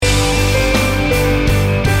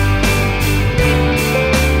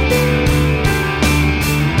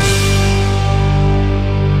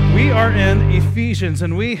Ephesians,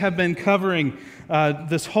 and we have been covering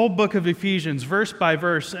this whole book of Ephesians, verse by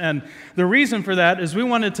verse. And the reason for that is we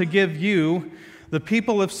wanted to give you, the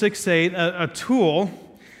people of 6-8, a tool,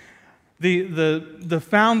 the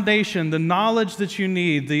foundation, the knowledge that you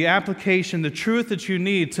need, the application, the truth that you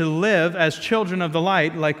need to live as children of the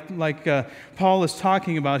light, like Paul is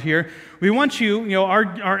talking about here. We want you,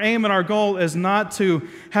 our aim and our goal is not to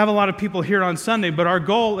have a lot of people here on Sunday, but our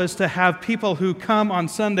goal is to have people who come on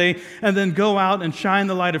Sunday and then go out and shine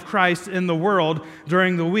the light of Christ in the world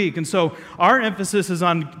during the week. And so our emphasis is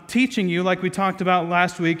on teaching you, like we talked about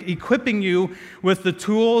last week, equipping you with the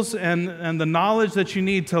tools and the knowledge that you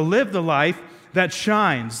need to live the life that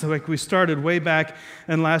shines, like we started way back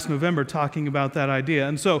in last November talking about that idea.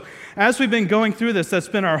 And so as we've been going through this, that's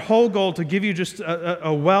been our whole goal, to give you just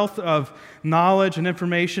a wealth of knowledge and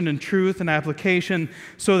information and truth and application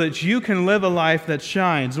so that you can live a life that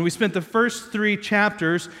shines. And we spent the first 3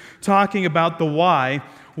 chapters talking about the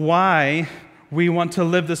why we want to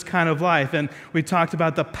live this kind of life. And we talked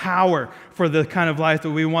about the power for the kind of life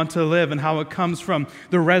that we want to live and how it comes from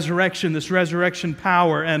the resurrection, this resurrection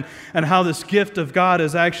power, and how this gift of God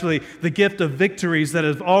is actually the gift of victories that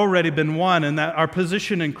have already been won, and that our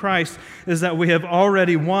position in Christ is that we have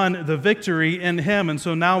already won the victory in Him. And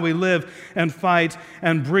so now we live and fight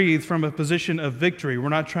and breathe from a position of victory. We're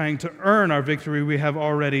not trying to earn our victory. We have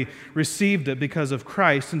already received it because of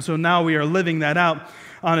Christ. And so now we are living that out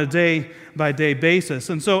on a day-by-day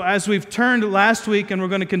basis. And so as we've turned last week, and we're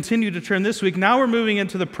going to continue to turn this week, now we're moving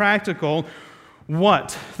into the practical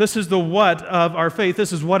what. This is the what of our faith.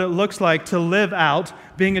 This is what it looks like to live out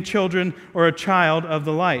being a children or a child of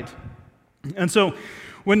the light. And so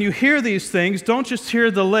when you hear these things, don't just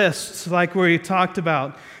hear the lists like we talked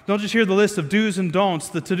about. Don't just hear the list of do's and don'ts,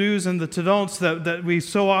 the to-dos and the to-don'ts that we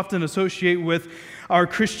so often associate with our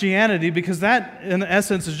Christianity, because that, in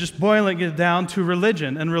essence, is just boiling it down to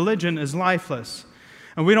religion, and religion is lifeless.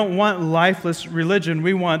 And we don't want lifeless religion.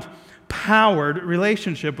 We want powered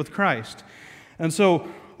relationship with Christ. And so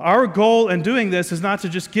our goal in doing this is not to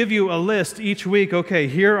just give you a list each week. Okay,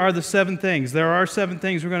 here are the 7 things. There are 7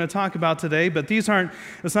 things we're going to talk about today, but it's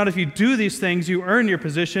not if you do these things, you earn your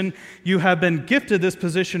position. You have been gifted this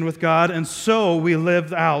position with God, and so we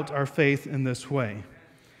live out our faith in this way.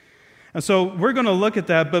 And so we're going to look at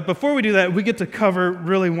that, but before we do that, we get to cover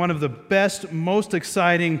really one of the best, most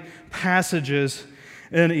exciting passages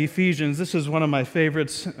in Ephesians. This is one of my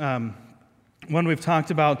favorites, one we've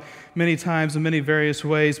talked about many times in many various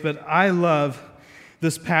ways, but I love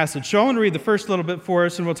this passage. So I want to read the first little bit for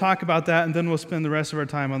us, and we'll talk about that, and then we'll spend the rest of our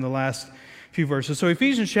time on the last few verses. So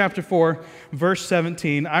Ephesians chapter 4, verse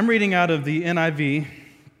 17. I'm reading out of the NIV,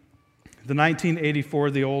 the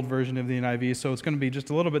 1984, the old version of the NIV, so it's going to be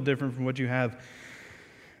just a little bit different from what you have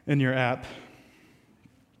in your app.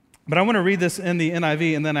 But I want to read this in the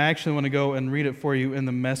NIV, and then I actually want to go and read it for you in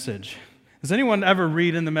the Message. Does anyone ever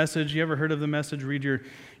read in the Message? You ever heard of the Message? Read your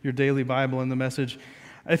daily Bible in the Message.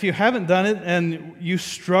 If you haven't done it and you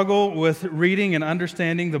struggle with reading and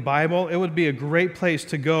understanding the Bible, it would be a great place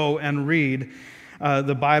to go and read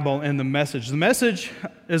the Bible in the Message. The Message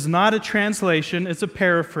is not a translation, it's a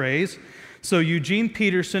paraphrase. So Eugene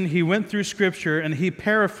Peterson, he went through Scripture and he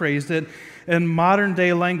paraphrased it in modern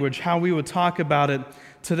day language, how we would talk about it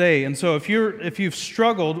today. And so if you've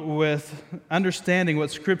struggled with understanding what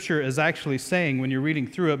Scripture is actually saying when you're reading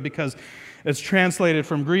through it, because it's translated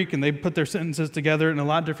from Greek and they put their sentences together in a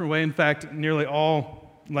lot different way. In fact, nearly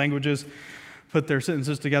all languages put their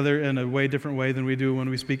sentences together in a way different way than we do when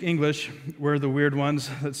we speak English. We're the weird ones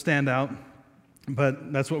that stand out,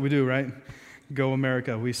 but that's what we do, right? Go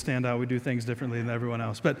America. We stand out. We do things differently than everyone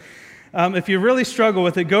else. But if you really struggle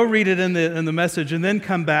with it, go read it in the Message and then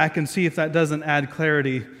come back and see if that doesn't add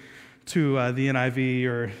clarity to the NIV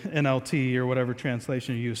or NLT or whatever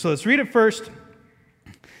translation you use. So let's read it first.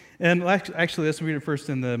 And actually, let's read it first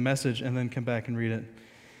in the Message and then come back and read it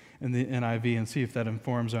in the NIV and see if that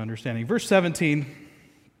informs our understanding. Verse 17,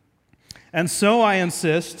 and so I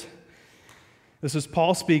insist, this is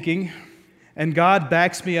Paul speaking, and God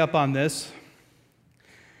backs me up on this,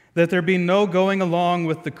 that there be no going along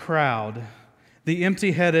with the crowd, the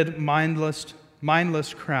empty-headed,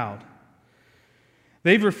 mindless crowd.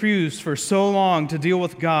 They've refused for so long to deal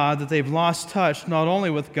with God that they've lost touch not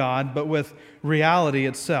only with God, but with reality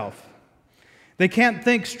itself. They can't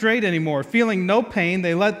think straight anymore. Feeling no pain,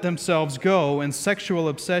 they let themselves go in sexual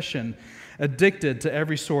obsession, addicted to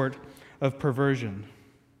every sort of perversion.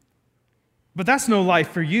 But that's no life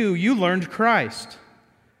for you. You learned Christ.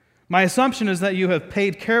 My assumption is that you have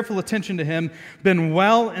paid careful attention to Him, been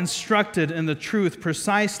well instructed in the truth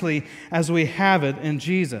precisely as we have it in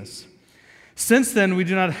Jesus. Since then, we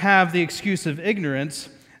do not have the excuse of ignorance.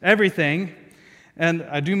 Everything, and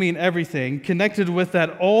I do mean everything, connected with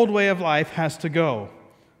that old way of life has to go.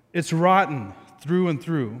 It's rotten through and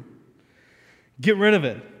through. Get rid of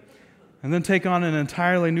it, and then take on an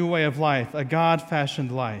entirely new way of life, a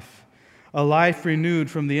God-fashioned life, a life renewed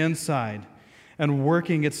from the inside and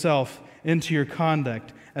working itself into your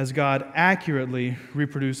conduct as God accurately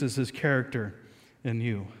reproduces His character in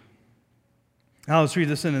you. Now let's read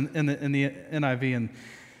this in the NIV and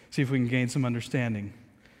see if we can gain some understanding.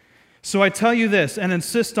 So I tell you this, and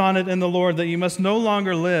insist on it in the Lord, that you must no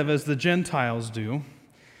longer live as the Gentiles do.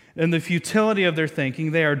 In the futility of their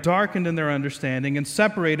thinking, they are darkened in their understanding and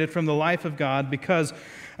separated from the life of God because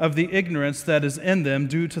of the ignorance that is in them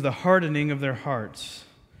due to the hardening of their hearts.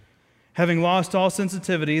 Having lost all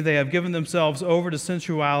sensitivity, they have given themselves over to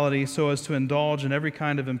sensuality so as to indulge in every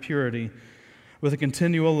kind of impurity with a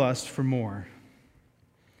continual lust for more.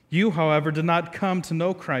 You, however, did not come to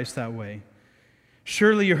know Christ that way.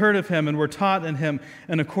 Surely you heard of Him and were taught in Him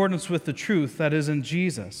in accordance with the truth that is in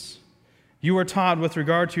Jesus. You were taught with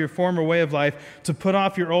regard to your former way of life to put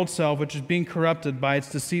off your old self, which is being corrupted by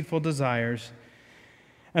its deceitful desires,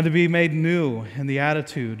 and to be made new in the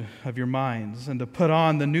attitude of your minds, and to put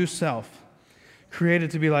on the new self,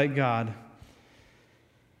 created to be like God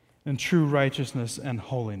in true righteousness and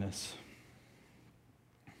holiness.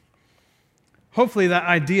 Hopefully that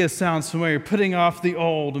idea sounds familiar, putting off the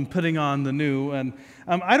old and putting on the new. And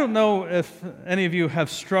I don't know if any of you have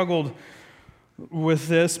struggled with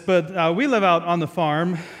this, but we live out on the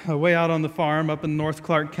farm, way out on the farm up in North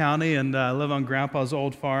Clark County, and live on Grandpa's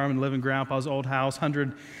old farm and live in Grandpa's old house,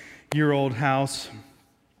 100-year-old house,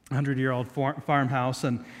 100-year-old farmhouse.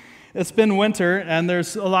 And it's been winter, and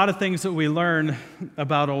there's a lot of things that we learn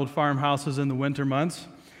about old farmhouses in the winter months.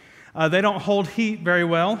 They don't hold heat very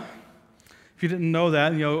well. If you didn't know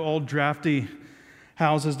that, old drafty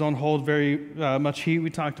houses don't hold very much heat.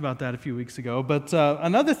 We talked about that a few weeks ago. But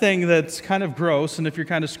another thing that's kind of gross, and if you're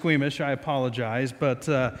kind of squeamish, I apologize, but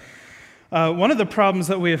one of the problems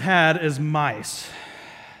that we have had is mice.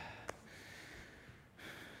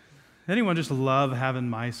 Anyone just love having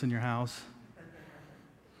mice in your house?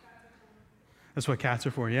 That's what cats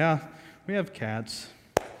are for. Yeah, we have cats.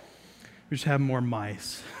 We just have more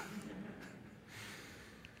mice.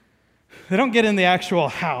 They don't get in the actual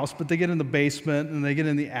house, but they get in the basement and they get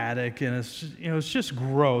in the attic, and it's just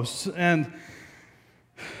gross. And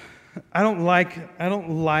I don't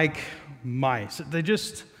like mice. They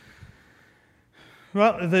just,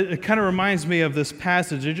 it kind of reminds me of this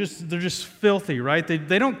passage. They're just filthy, right?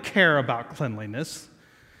 They don't care about cleanliness.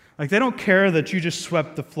 Like, they don't care that you just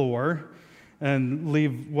swept the floor and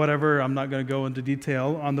leave whatever, I'm not going to go into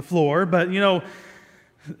detail, on the floor, but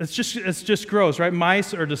it's just gross, right?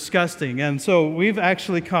 Mice are disgusting. And so we've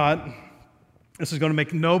actually caught, this is going to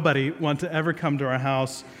make nobody want to ever come to our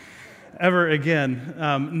house ever again,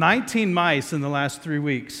 19 mice in the last 3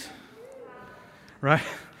 weeks. Right?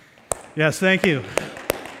 Yes, thank you.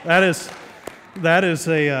 That is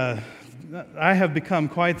I have become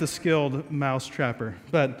quite the skilled mouse trapper.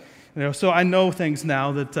 But so I know things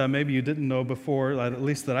now that maybe you didn't know before, at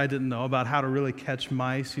least that I didn't know, about how to really catch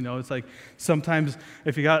mice. It's like sometimes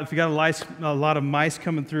if you got a lot of mice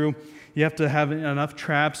coming through, you have to have enough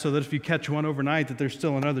traps so that if you catch one overnight, that there's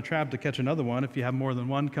still another trap to catch another one if you have more than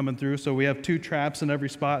one coming through. So we have 2 traps in every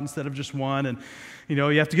spot instead of just one. And you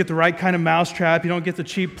have to get the right kind of mouse trap. You don't get the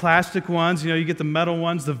cheap plastic ones. You get the metal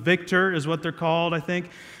ones. The Victor is what they're called, I think.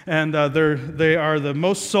 And they are the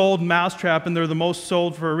most sold mouse trap, and they're the most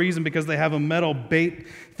sold for a reason, because they have a metal bait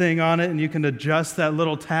thing on it, and you can adjust that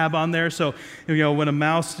little tab on there. So when a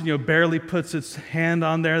mouse barely puts its hand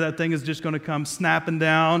on there, that thing is just going to come snapping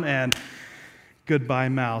down, and goodbye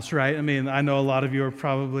mouse, right? I mean, I know a lot of you are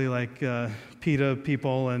probably like PETA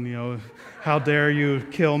people, and how dare you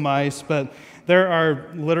kill mice, but there are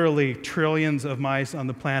literally trillions of mice on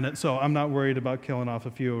the planet, so I'm not worried about killing off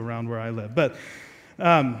a few around where I live. But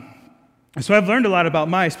so I've learned a lot about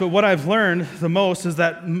mice, but what I've learned the most is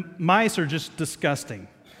that mice are just disgusting.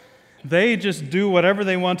 They just do whatever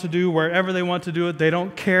they want to do, wherever they want to do it. They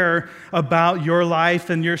don't care about your life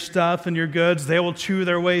and your stuff and your goods. They will chew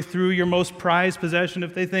their way through your most prized possession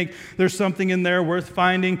if they think there's something in there worth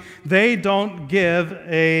finding. They don't give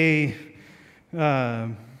a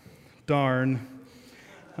darn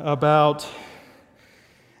about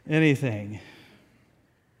anything.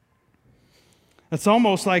 It's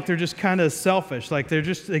almost like they're just kind of selfish, like they're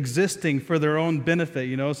just existing for their own benefit.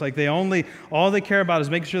 It's like all they care about is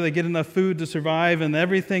making sure they get enough food to survive, and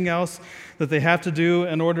everything else that they have to do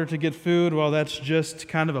in order to get food, well, that's just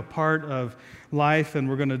kind of a part of life, and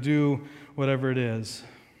we're going to do whatever it is.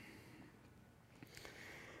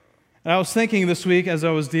 And I was thinking this week as I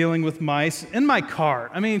was dealing with mice in my car.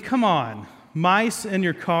 I mean, come on. Mice in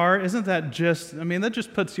your car, isn't that just, that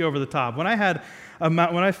just puts you over the top. When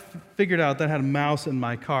I figured out that I had a mouse in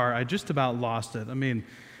my car, I just about lost it.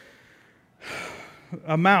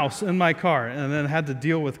 A mouse in my car, and then had to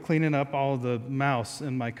deal with cleaning up all of the mouse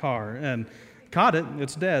in my car, and caught it,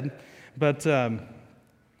 it's dead. But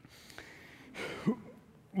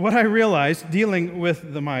what I realized dealing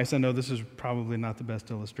with the mice, I know this is probably not the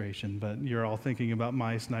best illustration, but you're all thinking about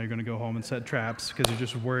mice, now you're going to go home and set traps because you're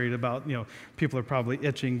just worried about, people are probably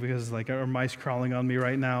itching because are mice crawling on me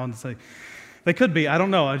right now? And it's like, they could be, I don't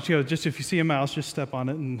know. Just if you see a mouse, just step on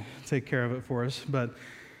it and take care of it for us. But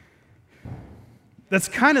that's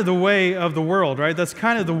kind of the way of the world, right? That's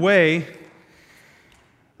kind of the way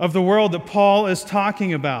of the world that Paul is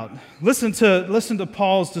talking about. Listen to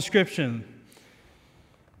Paul's description.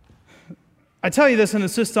 I tell you this and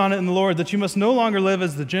insist on it in the Lord, that you must no longer live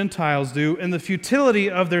as the Gentiles do in the futility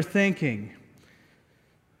of their thinking.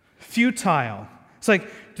 Futile. It's like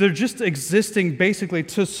they're just existing basically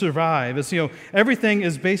to survive. It's, everything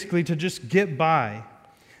is basically to just get by.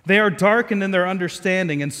 They are darkened in their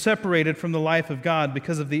understanding and separated from the life of God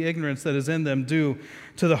because of the ignorance that is in them due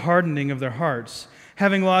to the hardening of their hearts.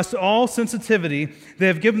 Having lost all sensitivity, they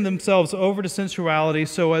have given themselves over to sensuality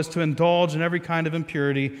so as to indulge in every kind of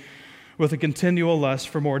impurity with a continual lust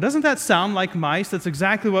for more. Doesn't that sound like mice? That's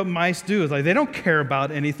exactly what mice do. It's like they don't care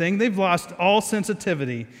about anything. They've lost all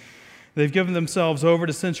sensitivity. They've given themselves over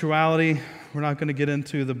to sensuality. We're not going to get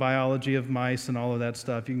into the biology of mice and all of that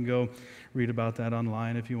stuff. You can go read about that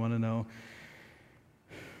online if you want to know.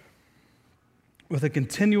 With a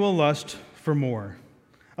continual lust for more.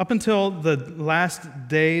 Up until the last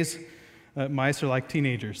days, mice are like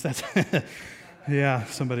teenagers. That's yeah,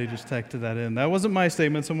 somebody just texted that in. That wasn't my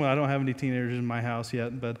statement. I don't have any teenagers in my house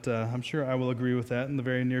yet, but I'm sure I will agree with that in the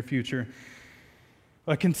very near future.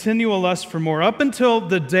 A continual lust for more. Up until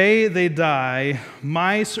the day they die,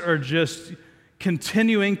 mice are just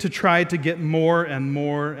continuing to try to get more and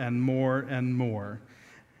more and more and more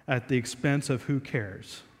at the expense of who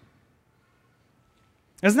cares.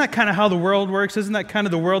 Isn't that kind of how the world works? Isn't that kind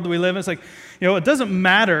of the world that we live in? It's like, it doesn't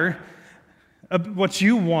matter what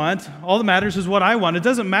you want. All that matters is what I want. It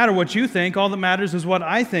doesn't matter what you think. All that matters is what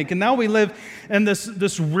I think. And now we live in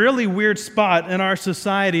this really weird spot in our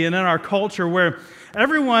society and in our culture where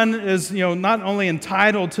everyone is, not only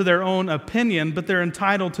entitled to their own opinion, but they're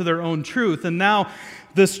entitled to their own truth. And now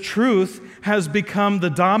this truth has become the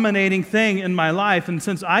dominating thing in my life. And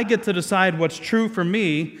since I get to decide what's true for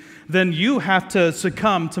me, then you have to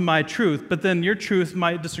succumb to my truth. But then your truth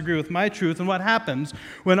might disagree with my truth. And what happens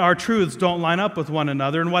when our truths don't line up with one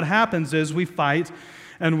another? And what happens is we fight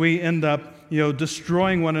and we end up,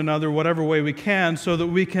 destroying one another whatever way we can so that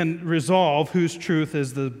we can resolve whose truth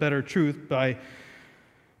is the better truth by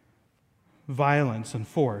violence and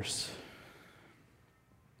force.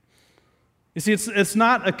 You see, it's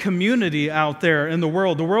not a community out there in the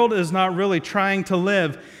world. The world is not really trying to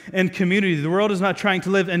live in community. The world is not trying to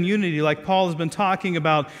live in unity like Paul has been talking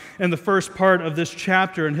about in the first part of this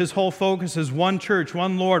chapter. And his whole focus is one church,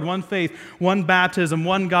 one Lord, one faith, one baptism,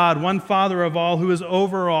 one God, one Father of all, who is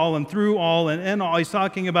over all and through all and in all. He's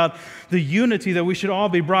talking about the unity that we should all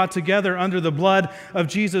be brought together under the blood of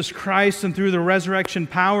Jesus Christ and through the resurrection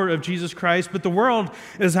power of Jesus Christ. But the world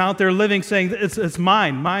is out there living saying, it's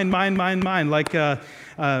mine, mine, mine, mine, mine. Like the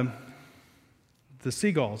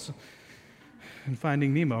seagulls in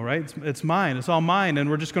Finding Nemo, right? It's mine. It's all mine, and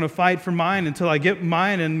we're just going to fight for mine until I get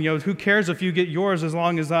mine, and who cares if you get yours as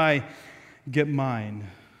long as I get mine.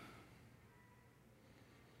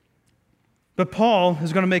 But Paul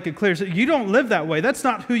is going to make it clear, so you don't live that way. That's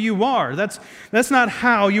not who you are. That's not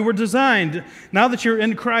how you were designed. Now that you're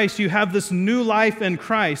in Christ, you have this new life in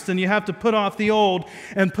Christ, and you have to put off the old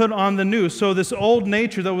and put on the new. So this old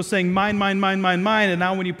nature that was saying mine, mine, mine, mine, mine, and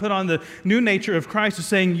now when you put on the new nature of Christ, is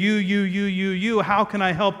saying you, how can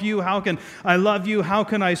I help you? How can I love you? How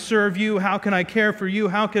can I serve you? How can I care for you?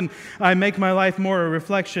 How can I make my life more a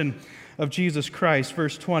reflection of Jesus Christ?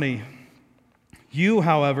 Verse 20, you,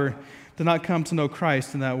 however, did not come to know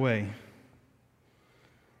Christ in that way.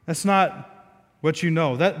 That's not what you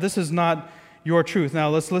know. This is not your truth. Now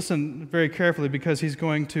let's listen very carefully because he's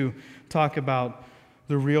going to talk about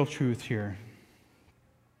the real truth here.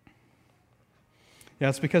 Yeah,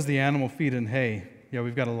 it's because the animal feed and hay. Yeah,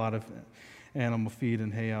 we've got a lot of animal feed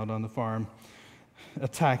and hay out on the farm.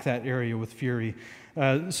 Attack that area with fury.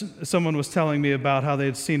 Someone was telling me about how they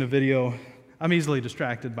had seen a video I'm easily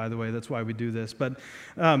distracted, by the way. That's why we do this. But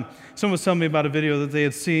someone was telling me about a video that they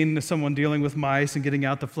had seen someone dealing with mice and getting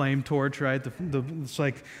out the flame torch, right? It's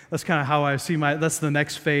like, that's kind of how I see that's the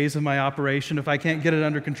next phase of my operation. If I can't get it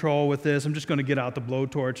under control with this, I'm just going to get out the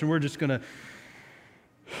blowtorch, and we're just going to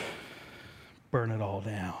burn it all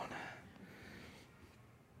down.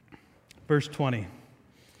 Verse 20.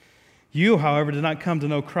 You, however, did not come to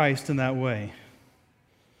know Christ in that way.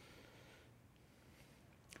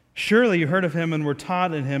 Surely you heard of him and were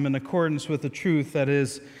taught in him in accordance with the truth that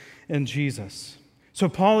is in Jesus. So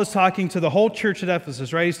Paul is talking to the whole church at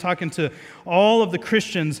Ephesus, right? He's talking to all of the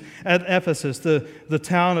Christians at Ephesus, the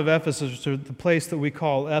town of Ephesus, or the place that we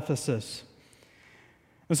call Ephesus.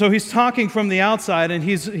 And so he's talking from the outside, and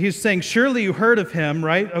he's saying, surely you heard of him,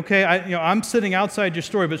 right? Okay, I'm sitting outside your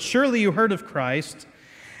story, but surely you heard of Christ,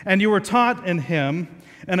 and you were taught in him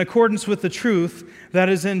in accordance with the truth that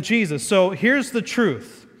is in Jesus. So here's the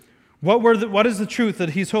truth. What is the truth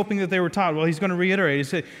that he's hoping that they were taught? Well, he's going to reiterate. He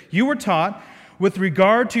said, you were taught with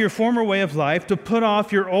regard to your former way of life to put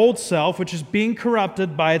off your old self, which is being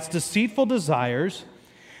corrupted by its deceitful desires,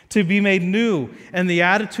 to be made new in the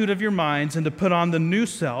attitude of your minds, and to put on the new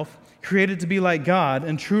self, created to be like God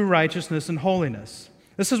in true righteousness and holiness.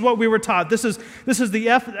 This is what we were taught. This is the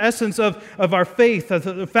essence of our faith,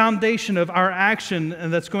 the foundation of our action,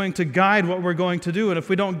 and that's going to guide what we're going to do. And if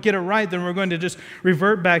we don't get it right, then we're going to just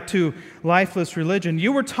revert back to lifeless religion.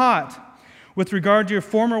 You were taught, with regard to your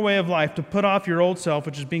former way of life, to put off your old self,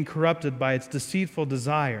 which is being corrupted by its deceitful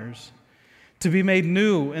desires, to be made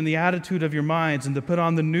new in the attitude of your minds, and to put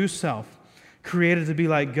on the new self, created to be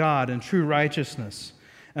like God in true righteousness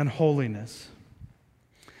and holiness.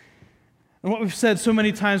 And what we've said so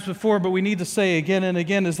many times before, but we need to say again and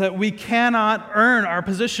again, is that we cannot earn our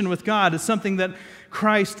position with God. It's something that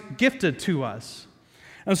Christ gifted to us.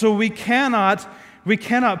 And so we cannot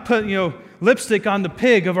put, lipstick on the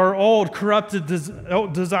pig of our old corrupted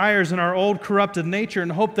desires and our old corrupted nature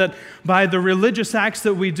and hope that by the religious acts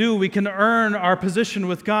that we do, we can earn our position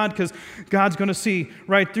with God, because God's going to see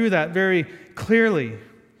right through that very clearly.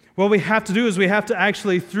 What we have to do is we have to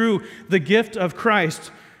actually, through the gift of Christ,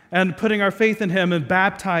 and putting our faith in him and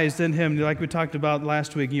baptized in him, like we talked about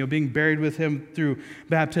last week, being buried with him through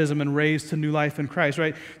baptism and raised to new life in Christ,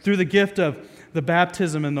 right? Through the gift of the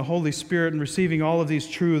baptism and the Holy Spirit and receiving all of these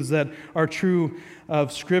truths that are true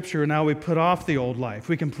of Scripture, now we put off the old life.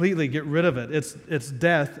 We completely get rid of it. It's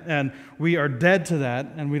death, and we are dead to that,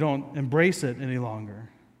 and we don't embrace it any longer.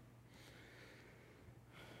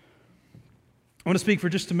 I want to speak for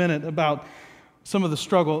just a minute about some of the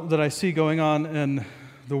struggle that I see going on in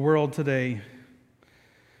the world today.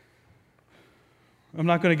 I'm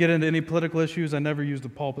not going to get into any political issues. I never use the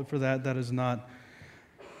pulpit for that. That is not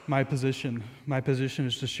my position. My position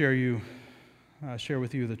is to share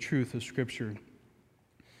with you the truth of Scripture.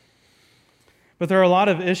 But there are a lot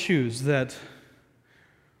of issues that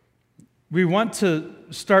we want to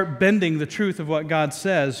start bending the truth of what God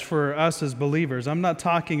says for us as believers. I'm not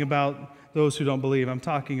talking about those who don't believe. I'm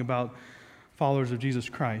talking about followers of Jesus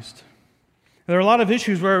Christ. There are a lot of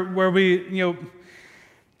issues where we,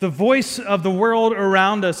 the voice of the world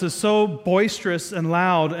around us is so boisterous and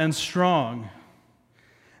loud and strong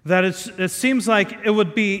that it seems like it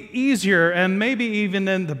would be easier and maybe even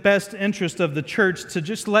in the best interest of the church to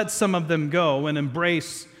just let some of them go and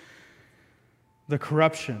embrace the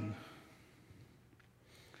corruption.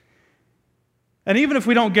 And even if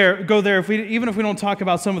we don't go there, even if we don't talk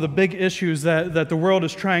about some of the big issues that the world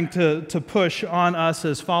is trying to push on us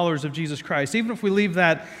as followers of Jesus Christ, even if we leave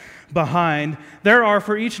that behind, there are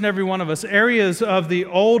for each and every one of us areas of the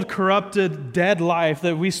old, corrupted, dead life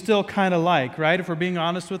that we still kind of like, right? If we're being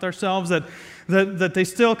honest with ourselves, that they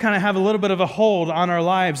still kind of have a little bit of a hold on our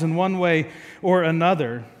lives in one way or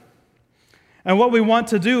another. And what we want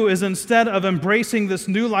to do is, instead of embracing this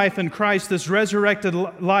new life in Christ, this resurrected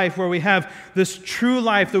life where we have this true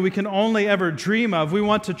life that we can only ever dream of, we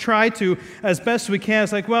want to try to, as best we can,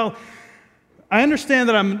 it's like, well, I understand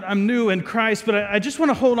that I'm new in Christ, but I just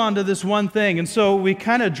want to hold on to this one thing. And so we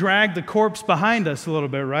kind of drag the corpse behind us a little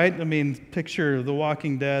bit, right? I mean, picture The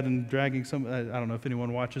Walking Dead and dragging some, I don't know if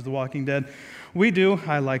anyone watches The Walking Dead. We do.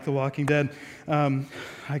 I like The Walking Dead.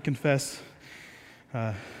 I confess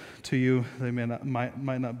to you, they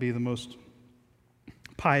might not be the most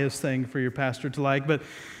pious thing for your pastor to like, but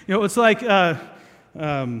it's like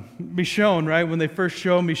Michonne, right? When they first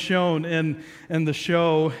show Michonne in the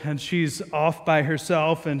show, and she's off by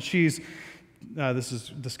herself, and she's this is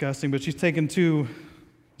disgusting, but she's taken two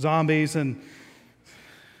zombies and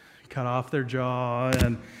cut off their jaw,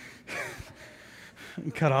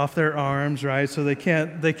 cut off their arms, right? So they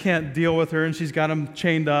can't deal with her, and she's got them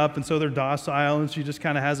chained up, and so they're docile, and she just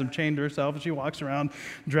kind of has them chained to herself, and she walks around,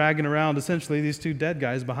 dragging around essentially these two dead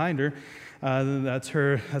guys behind her. That's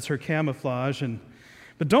her camouflage.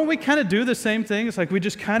 But don't we kind of do the same thing? It's like we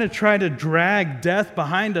just kind of try to drag death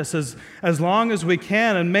behind us as long as we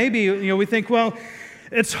can, and maybe we think, well,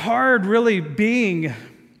 it's hard really being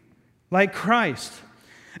like Christ.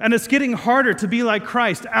 And it's getting harder to be like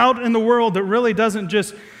Christ out in the world that really doesn't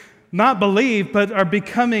just not believe, but are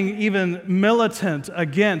becoming even militant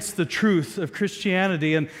against the truth of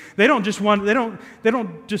Christianity. And they don't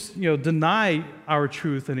just deny our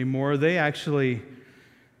truth anymore. They actually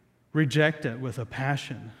reject it with a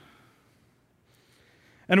passion.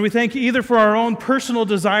 And we think either for our own personal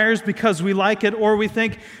desires because we like it, or we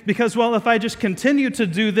think because, well, if I just continue to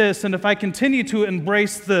do this, and if I continue to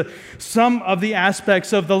embrace some of the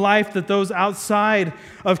aspects of the life that those outside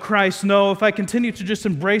of Christ know, if I continue to just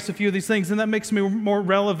embrace a few of these things, then that makes me more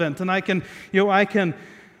relevant, and I can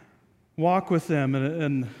walk with them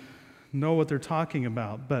and know what they're talking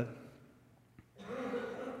about. But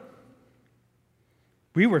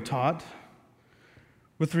we were taught,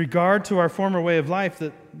 with regard to our former way of life,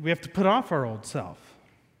 that we have to put off our old self.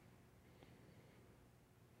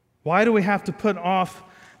 Why do we have to put off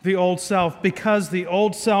the old self? Because the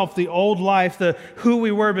old self, the old life, who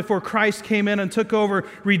we were before Christ came in and took over,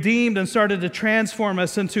 redeemed and started to transform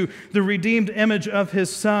us into the redeemed image of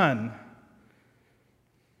His Son.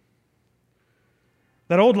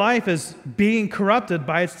 That old life is being corrupted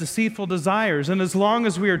by its deceitful desires, and as long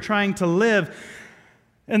as we are trying to live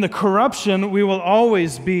in the corruption, we will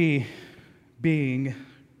always be being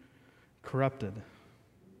corrupted.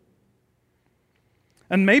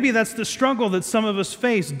 And maybe that's the struggle that some of us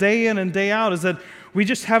face day in and day out, is that we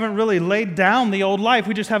just haven't really laid down the old life.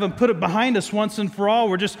 We just haven't put it behind us once and for all.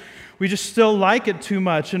 We just still like it too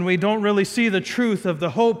much, and we don't really see the truth of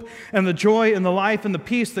the hope and the joy and the life and the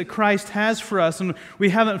peace that Christ has for us, and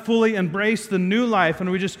we haven't fully embraced the new life, and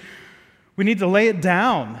we need to lay it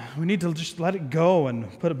down. We need to just let it go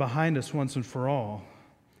and put it behind us once and for all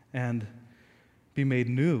and be made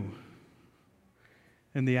new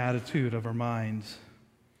in the attitude of our minds.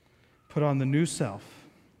 Put on the new self,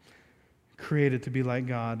 created to be like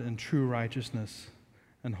God in true righteousness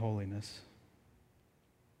and holiness.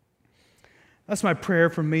 That's my prayer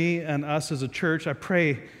for me and us as a church. I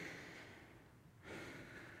pray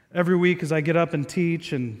every week as I get up and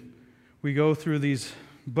teach and we go through these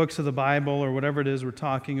books of the Bible or whatever it is we're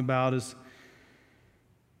talking about, is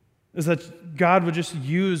that God would just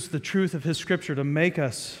use the truth of His Scripture to make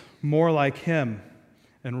us more like Him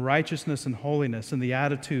in righteousness and holiness in the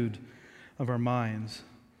attitude of our minds.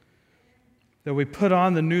 That we put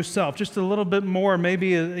on the new self just a little bit more.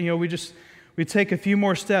 Maybe we take a few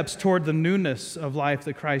more steps toward the newness of life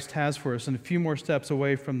that Christ has for us, and a few more steps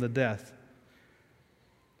away from the death.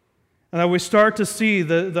 And that we start to see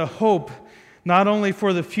the hope not only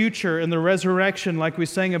for the future and the resurrection like we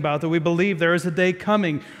sang about, that we believe there is a day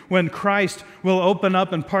coming when Christ will open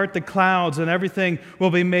up and part the clouds and everything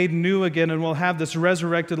will be made new again, and we'll have this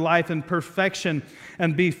resurrected life in perfection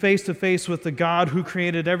and be face to face with the God who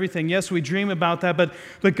created everything. Yes, we dream about that,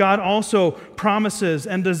 but God also promises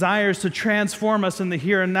and desires to transform us in the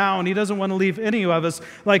here and now, and He doesn't want to leave any of us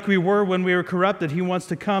like we were when we were corrupted. He wants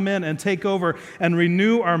to come in and take over and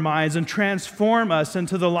renew our minds and transform us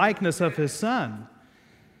into the likeness of His Son.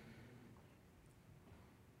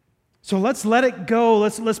 So let's let it go.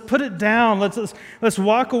 Let's put it down. Let's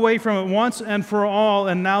walk away from it once and for all,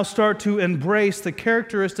 and now start to embrace the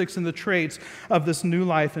characteristics and the traits of this new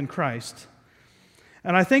life in Christ.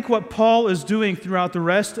 And I think what Paul is doing throughout the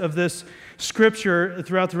rest of this Scripture,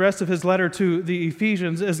 throughout the rest of his letter to the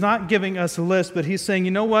Ephesians, is not giving us a list, but he's saying, you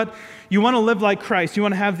know what? You want to live like Christ. You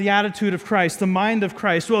want to have the attitude of Christ, the mind of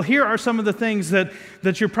Christ. Well, here are some of the things that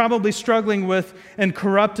you're probably struggling with in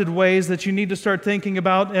corrupted ways that you need to start thinking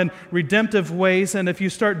about in redemptive ways. And if you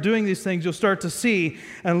start doing these things, you'll start to see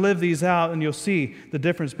and live these out, and you'll see the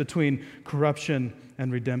difference between corruption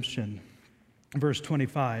and redemption. Verse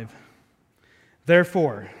 25.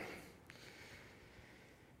 Therefore,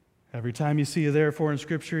 every time you see a therefore in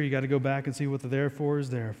Scripture, you got to go back and see what the therefore is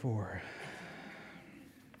there for.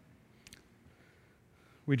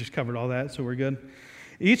 We just covered all that, so we're good.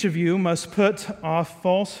 Each of you must put off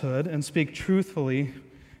falsehood and speak truthfully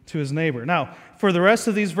to his neighbor. Now, for the rest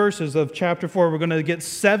of these verses of chapter 4, we're going to get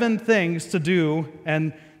 7 things to do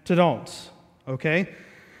and to don'ts. Okay?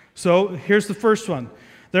 So here's the first one.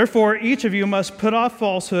 Therefore, each of you must put off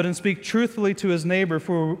falsehood and speak truthfully to his neighbor,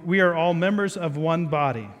 for we are all members of one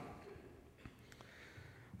body.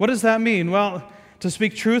 What does that mean? Well, To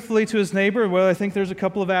speak truthfully to his neighbor, well, I think there's a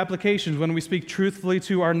couple of applications. When we speak truthfully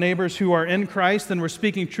to our neighbors who are in Christ, then we're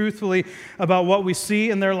speaking truthfully about what we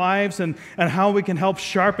see in their lives and how we can help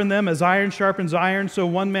sharpen them as iron sharpens iron, so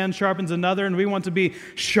one man sharpens another, and we want to be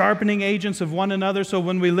sharpening agents of one another. So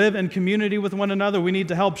when we live in community with one another, we need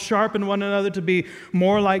to help sharpen one another to be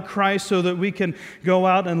more like Christ so that we can go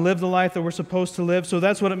out and live the life that we're supposed to live. So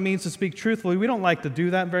that's what it means to speak truthfully. We don't like to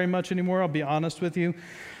do that very much anymore, I'll be honest with you.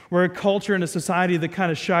 We're a culture and a society that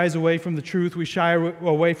kind of shies away from the truth. We shy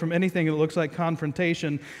away from anything that looks like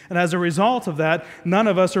confrontation. And as a result of that, none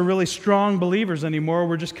of us are really strong believers anymore.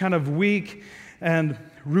 We're just kind of weak and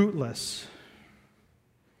rootless.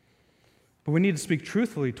 But we need to speak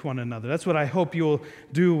truthfully to one another. That's what I hope you'll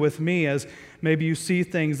do with me as maybe you see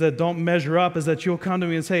things that don't measure up, is that you'll come to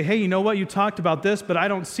me and say, hey, you know what? You talked about this, but I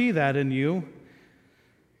don't see that in you.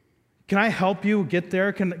 Can I help you get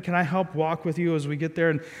there? Can I help walk with you as we get there?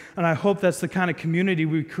 And I hope that's the kind of community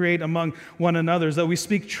we create among one another, is that we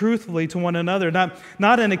speak truthfully to one another,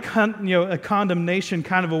 not in a condemnation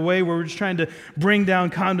kind of a way where we're just trying to bring down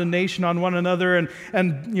condemnation on one another and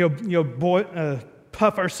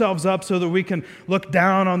puff ourselves up so that we can look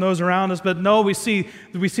down on those around us. But no, we see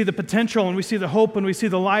the potential and we see the hope and we see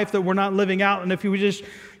the life that we're not living out. And if we just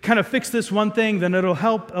kind of fix this one thing, then it'll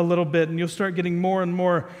help a little bit and you'll start getting more and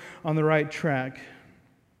more on the right track.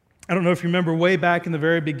 I don't know if you remember way back in the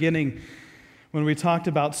very beginning when we talked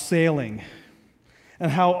about sailing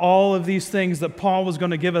and how all of these things that Paul was going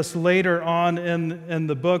to give us later on in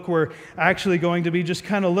the book were actually going to be just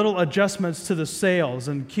kind of little adjustments to the sails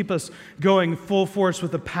and keep us going full force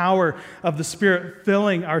with the power of the Spirit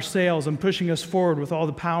filling our sails and pushing us forward with all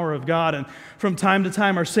the power of God. And from time to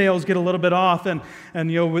time, our sails get a little bit off and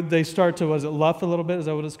they start to, luff a little bit? Is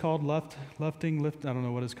that what it's called? Lufting? Lift? I don't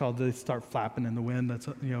know what it's called. They start flapping in the wind.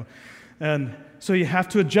 And so you have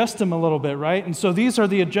to adjust them a little bit, right? And so these are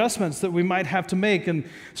the adjustments that we might have to make. And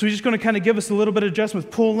so he's just going to kind of give us a little bit of adjustments.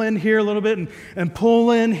 Pull in here a little bit and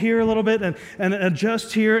pull in here a little bit and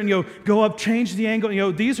adjust here and go up, change the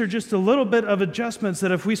angle. These are just a little bit of adjustments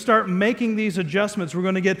that if we start making these adjustments, we're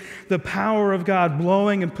going to get the power of God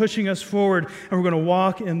blowing and pushing us forward, and we're going to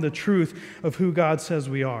walk in the truth of who God says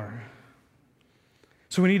we are.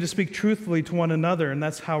 So we need to speak truthfully to one another, and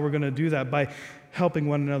that's how we're going to do that, by helping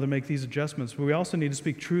one another make these adjustments. But we also need to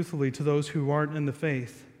speak truthfully to those who aren't in the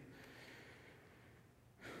faith.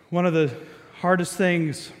 One of the hardest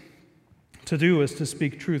things to do is to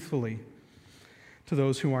speak truthfully to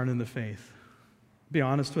those who aren't in the faith. Be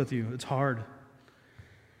honest with you, it's hard.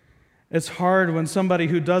 It's hard when somebody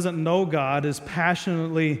who doesn't know God is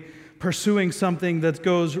passionately pursuing something that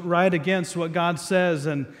goes right against what God says,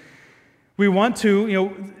 and we want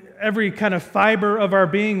to, every kind of fiber of our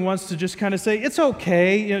being wants to just kind of say, it's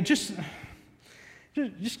okay, just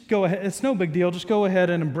go ahead. It's no big deal. Just go ahead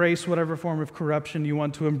and embrace whatever form of corruption you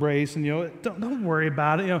want to embrace, and don't worry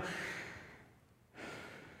about it.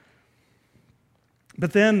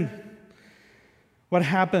 But then, what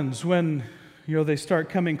happens when they start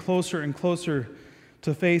coming closer and closer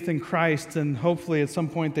to faith in Christ, and hopefully at some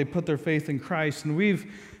point they put their faith in Christ, and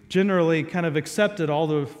we've generally kind of accepted all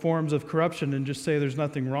the forms of corruption and just say there's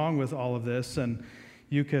nothing wrong with all of this, and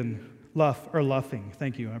you can luffing.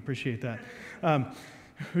 Thank you, I appreciate that.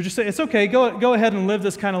 We just say, it's okay, go ahead and live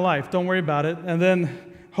this kind of life. Don't worry about it. And then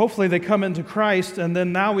hopefully they come into Christ, and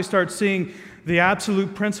then now we start seeing the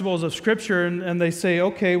absolute principles of Scripture, and they say,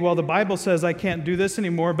 okay, well, the Bible says I can't do this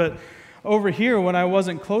anymore, but over here when I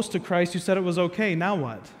wasn't close to Christ, you said it was okay. Now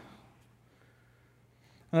what?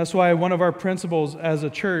 And that's why one of our principles as a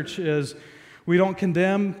church is we don't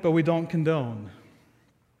condemn, but we don't condone.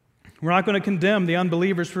 We're not going to condemn the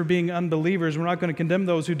unbelievers for being unbelievers. We're not going to condemn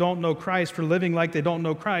those who don't know Christ for living like they don't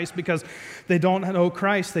know Christ, because they don't know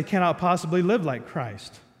Christ. They cannot possibly live like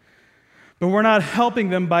Christ. But we're not helping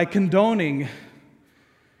them by condoning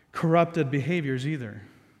corrupted behaviors either.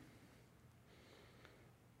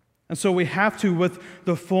 And so we have to, with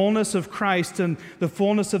the fullness of Christ and the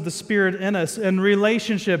fullness of the Spirit in us, in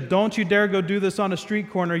relationship, don't you dare go do this on a street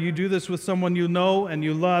corner. You do this with someone you know and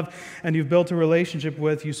you love and you've built a relationship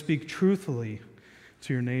with. You speak truthfully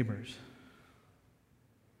to your neighbors.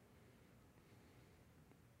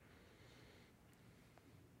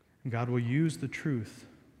 And God will use the truth.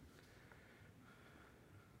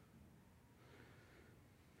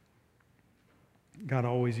 God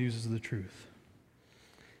always uses the truth.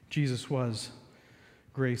 Jesus was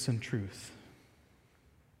grace and truth.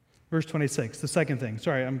 Verse 26, the second thing.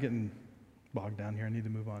 Sorry, I'm getting bogged down here. I need to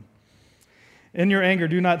move on. In your anger,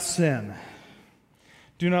 do not sin.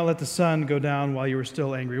 Do not let the sun go down while you are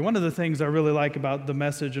still angry. One of the things I really like about the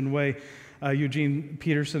message and way Eugene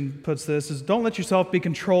Peterson puts this, is don't let yourself be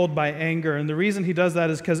controlled by anger. And the reason he does that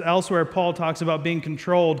is because elsewhere Paul talks about being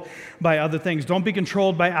controlled by other things. Don't be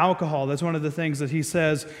controlled by alcohol. That's one of the things that he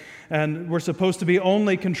says. And we're supposed to be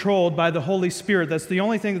only controlled by the Holy Spirit. That's the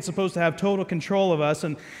only thing that's supposed to have total control of us.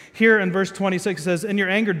 And here in verse 26 it says, in your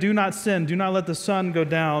anger do not sin. Do not let the sun go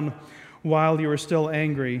down while you are still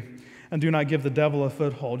angry. And do not give the devil a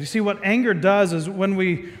foothold. You see, what anger does is when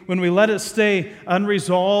we let it stay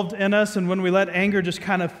unresolved in us, and when we let anger just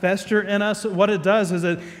kind of fester in us, what it does is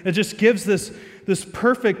it just gives this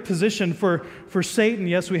perfect position for Satan.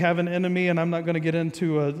 Yes, we have an enemy, and I'm not going to get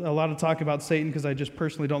into a lot of talk about Satan because I just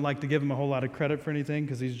personally don't like to give him a whole lot of credit for anything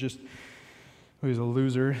because he's a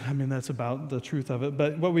loser. I mean, that's about the truth of it.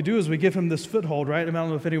 But what we do is we give him this foothold, right? I don't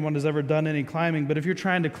know if anyone has ever done any climbing, but if you're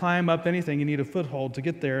trying to climb up anything, you need a foothold to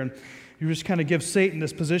get there. And you just kind of give Satan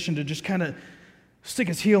this position to just kind of stick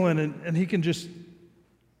his heel in, and he can just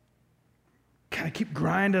kind of keep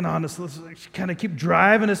grinding on us, kind of keep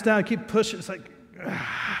driving us down, keep pushing. It's like,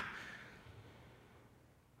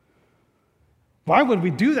 why would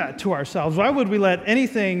we do that to ourselves? Why would we let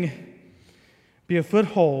anything be a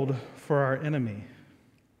foothold for our enemy?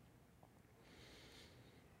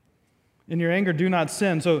 In your anger, do not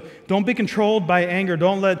sin. So don't be controlled by anger.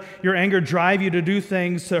 Don't let your anger drive you to do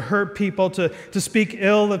things, to hurt people, to speak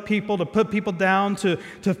ill of people, to put people down, to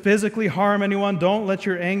physically harm anyone. Don't let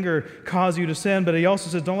your anger cause you to sin. But he also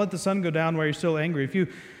says, don't let the sun go down while you're still angry. If you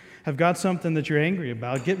have got something that you're angry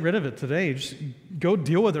about, get rid of it today. Just go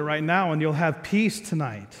deal with it right now, and you'll have peace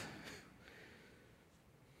tonight.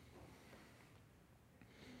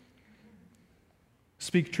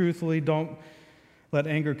 Speak truthfully. Don't let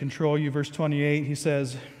anger control you. Verse 28, he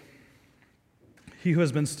says, he who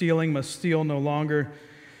has been stealing must steal no longer,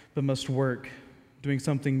 but must work, doing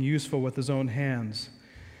something useful with his own hands,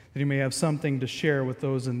 that he may have something to share with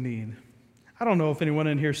those in need. I don't know if anyone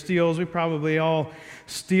in here steals. We probably all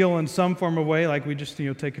steal in some form of way, like we just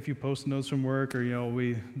take a few post notes from work, or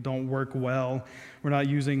we don't work well. We're not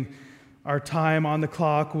using our time on the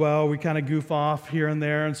clock well. We kind of goof off here and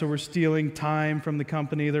there, and so we're stealing time from the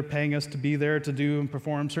company. They're paying us to be there to do and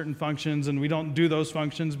perform certain functions, and we don't do those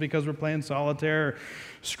functions because we're playing solitaire or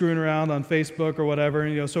screwing around on Facebook or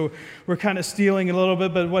whatever. So we're kind of stealing a little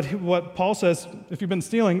bit, but what Paul says, if you've been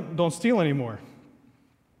stealing, don't steal anymore.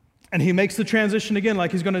 And he makes the transition again,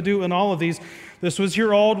 like he's going to do in all of these. This was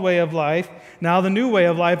your old way of life. Now the new way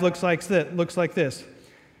of life looks like this.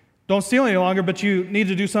 Don't steal any longer, but you need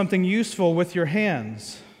to do something useful with your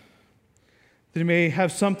hands, that you may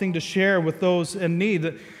have something to share with those in need.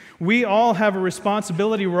 That we all have a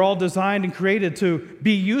responsibility. We're all designed and created to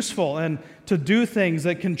be useful and to do things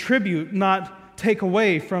that contribute, not take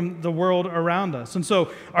away from the world around us. And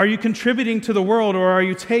so, are you contributing to the world, or are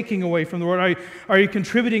you taking away from the world? Are you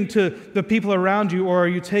contributing to the people around you, or are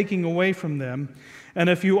you taking away from them? And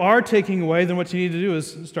if you are taking away, then what you need to do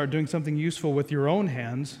is start doing something useful with your own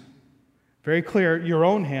hands. Very clear, your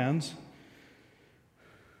own hands.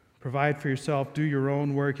 Provide for yourself, do your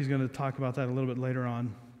own work. He's going to talk about that a little bit later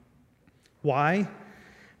on. Why?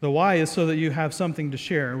 The why is so that you have something to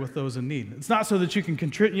share with those in need. It's not so that you can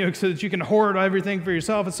contribute, so that you can hoard everything for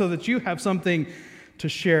yourself. It's so that you have something to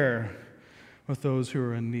share with those who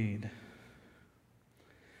are in need.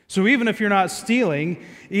 So even if you're not stealing,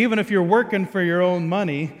 even if you're working for your own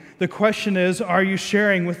money, the question is, are you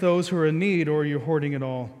sharing with those who are in need, or are you hoarding it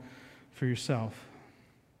all for yourself?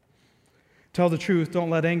 Tell the truth. Don't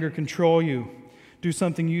let anger control you. Do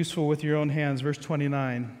something useful with your own hands. Verse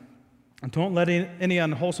 29. And don't let any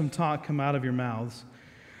unwholesome talk come out of your mouths,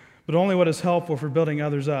 but only what is helpful for building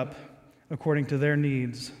others up according to their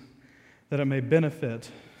needs, that it may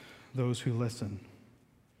benefit those who listen.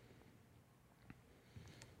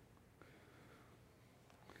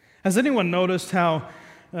 Has anyone noticed how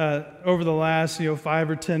over the last 5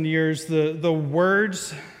 or 10 years, the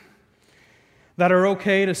words that are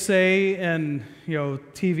okay to say and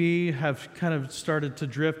TV have kind of started to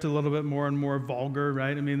drift a little bit more and more vulgar,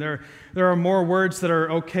 right? I mean, there are more words that are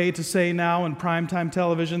okay to say now in primetime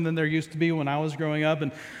television than there used to be when I was growing up,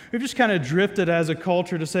 and we've just kind of drifted as a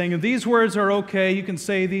culture to saying these words are okay, you can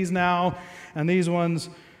say these now, and these ones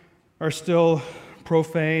are still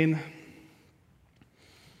profane.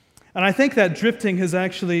 And I think that drifting has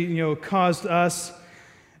actually caused us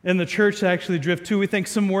in the church to actually drift too. We think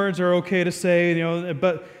some words are okay to say,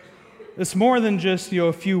 but it's more than just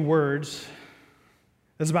a few words.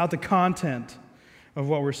 It's about the content of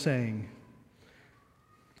what we're saying.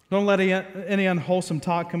 Don't let any unwholesome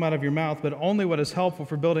talk come out of your mouth, but only what is helpful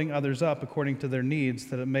for building others up according to their needs,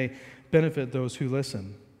 that it may benefit those who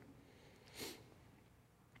listen.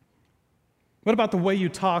 What about the way you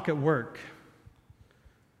talk at work?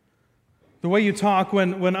 The way you talk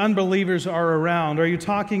when unbelievers are around? Are you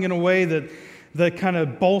talking in a way that kind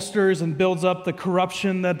of bolsters and builds up the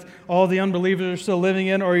corruption that all the unbelievers are still living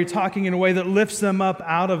in? Or are you talking in a way that lifts them up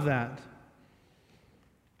out of that?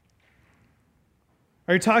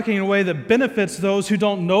 Are you talking in a way that benefits those who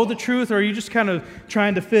don't know the truth? Or are you just kind of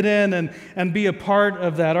trying to fit in and be a part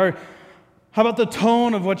of that? Or how about the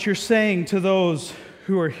tone of what you're saying to those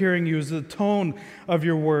who are hearing you? Is the tone of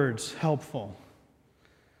your words helpful?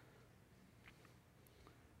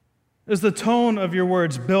 Is the tone of your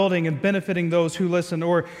words building and benefiting those who listen?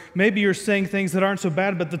 Or maybe you're saying things that aren't so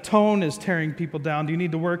bad, but the tone is tearing people down. Do you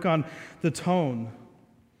need to work on the tone?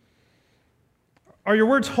 Are your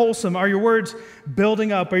words wholesome? Are your words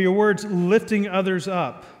building up? Are your words lifting others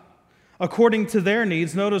up according to their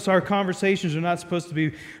needs? Notice our conversations are not supposed to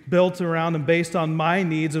be built around and based on my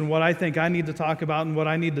needs and what I think I need to talk about and what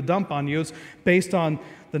I need to dump on you. It's based on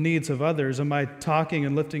the needs of others. Am I talking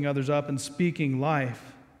and lifting others up and speaking life?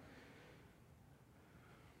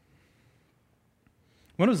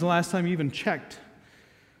 When was the last time you even checked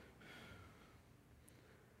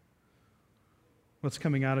what's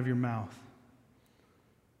coming out of your mouth?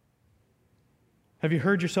 Have you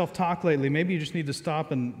heard yourself talk lately? Maybe you just need to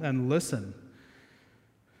stop and listen.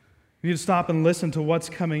 You need to stop and listen to what's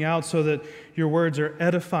coming out so that your words are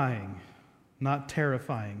edifying, not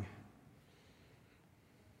terrifying.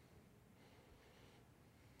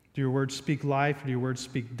 Do your words speak life, or do your words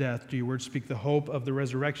speak death? Do your words speak the hope of the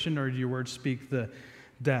resurrection, or do your words speak the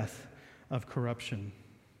death of corruption?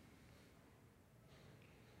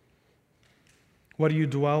 What do you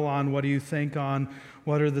dwell on? What do you think on?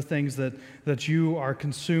 What are the things that you are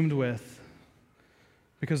consumed with?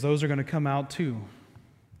 Because those are going to come out too.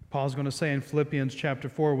 Paul's going to say in Philippians chapter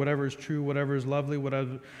 4, whatever is true, whatever is lovely,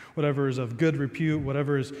 whatever is of good repute,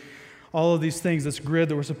 whatever is all of these things, this grid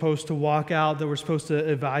that we're supposed to walk out, that we're supposed to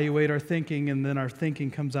evaluate our thinking, and then our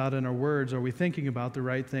thinking comes out in our words. Are we thinking about the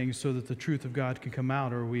right things so that the truth of God can come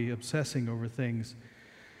out? Or are we obsessing over things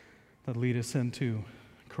that lead us into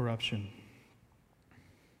corruption?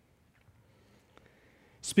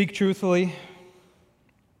 Speak truthfully.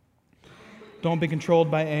 Don't be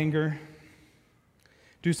controlled by anger.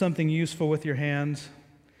 Do something useful with your hands.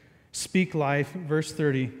 Speak life. Verse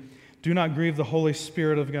 30. Do not grieve the Holy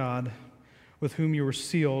Spirit of God, with whom you were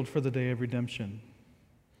sealed for the day of redemption.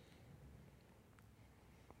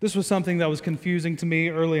 This was something that was confusing to me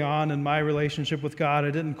early on in my relationship with God. I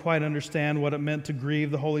didn't quite understand what it meant to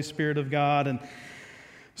grieve the Holy Spirit of God. And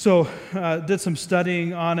so did some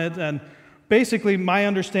studying on it, and basically, my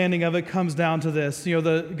understanding of it comes down to this.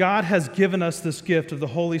 God has given us this gift of the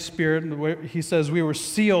Holy Spirit. Where He says we were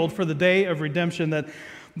sealed for the day of redemption,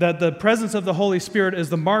 that the presence of the Holy Spirit is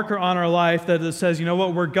the marker on our life that it says, you know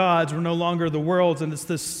what, we're God's, we're no longer the world's, and it's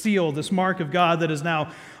this seal, this mark of God that is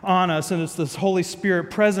now on us, and it's this Holy Spirit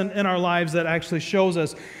present in our lives that actually shows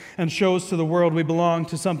us and shows to the world we belong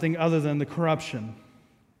to something other than the corruption.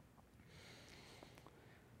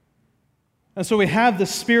 And so we have the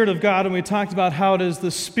Spirit of God, and we talked about how it is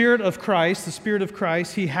the Spirit of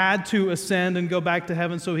Christ, He had to ascend and go back to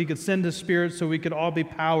heaven so He could send His Spirit so we could all be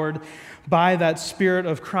powered by that Spirit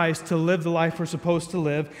of Christ to live the life we're supposed to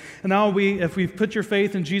live. And now if we've put your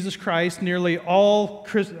faith in Jesus Christ, nearly all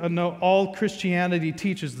Christianity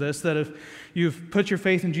teaches this, that if you've put your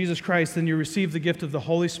faith in Jesus Christ, then you receive the gift of the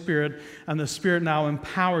Holy Spirit, and the Spirit now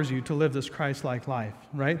empowers you to live this Christ-like life,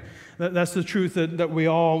 right? That's the truth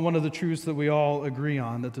one of the truths that we all agree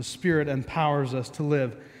on, that the Spirit empowers us to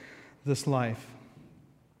live this life.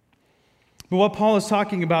 But what Paul is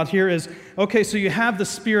talking about here is, okay, so you have the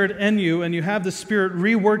Spirit in you, and you have the Spirit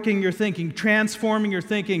reworking your thinking, transforming your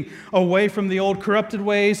thinking away from the old corrupted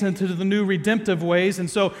ways into the new redemptive ways. And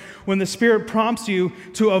so when the Spirit prompts you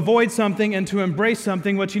to avoid something and to embrace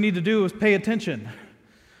something, what you need to do is pay attention.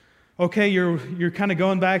 Okay, you're kind of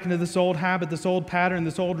going back into this old habit, this old pattern,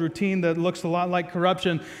 this old routine that looks a lot like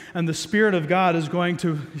corruption, and the Spirit of God is going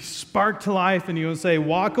to spark to life in you and say,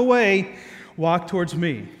 walk away, walk towards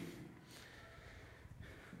me.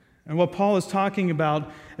 And what Paul is talking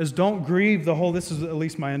about is don't grieve this is at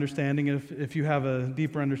least my understanding. If you have a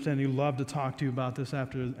deeper understanding, I'd love to talk to you about this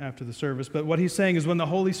after the service. But what he's saying is when the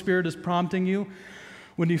Holy Spirit is prompting you,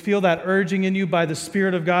 when you feel that urging in you by the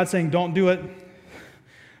Spirit of God saying, don't do it,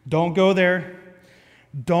 don't go there,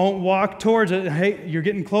 don't walk towards it. Hey, you're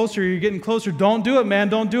getting closer. Don't do it, man,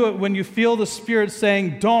 don't do it. When you feel the Spirit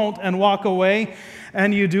saying don't and walk away,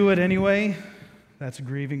 and you do it anyway, that's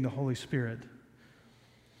grieving the Holy Spirit.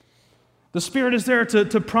 The Spirit is there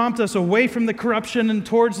to prompt us away from the corruption and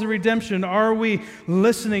towards the redemption. Are we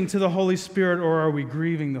listening to the Holy Spirit, or are we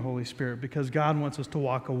grieving the Holy Spirit? Because God wants us to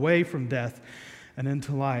walk away from death and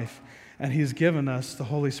into life, and He's given us the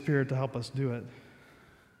Holy Spirit to help us do it.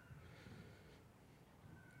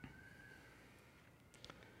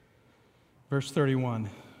 Verse 31.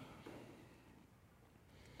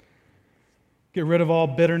 Get rid of all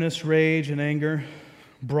bitterness, rage, and anger,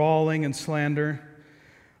 brawling and slander,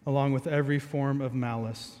 along with every form of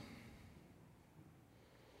malice.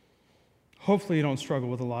 Hopefully you don't struggle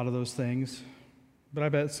with a lot of those things, but I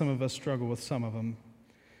bet some of us struggle with some of them,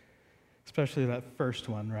 especially that first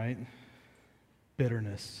one, right?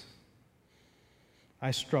 Bitterness.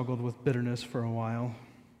 I struggled with bitterness for a while.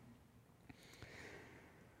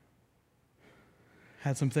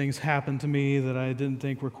 Had some things happen to me that I didn't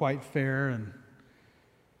think were quite fair, and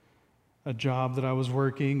a job that I was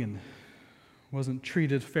working and wasn't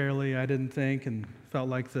treated fairly, I didn't think, and felt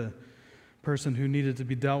like the person who needed to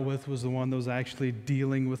be dealt with was the one that was actually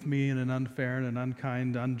dealing with me in an unfair and an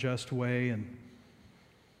unkind, unjust way, and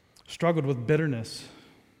struggled with bitterness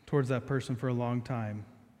towards that person for a long time.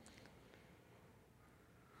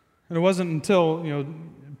 And it wasn't until,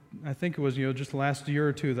 I think it was, just the last year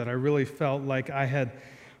or two that I really felt like I had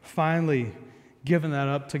finally given that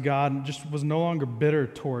up to God and just was no longer bitter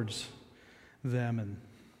towards them, and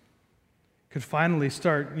could finally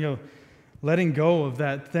start, letting go of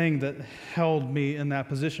that thing that held me in that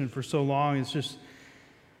position for so long. It's just,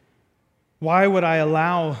 why would I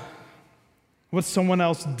allow what someone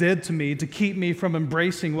else did to me to keep me from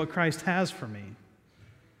embracing what Christ has for me?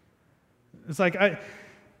 It's like,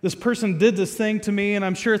 this person did this thing to me, and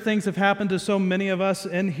I'm sure things have happened to so many of us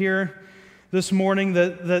in here this morning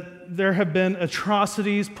that there have been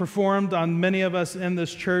atrocities performed on many of us in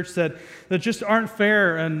this church that just aren't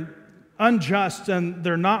fair and unjust, and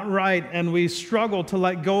they're not right, and we struggle to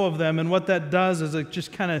let go of them. And what that does is it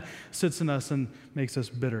just kind of sits in us and makes us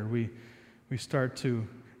bitter. We start to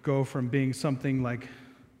go from being something like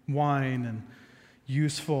wine and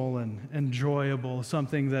useful and enjoyable,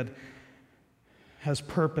 something that has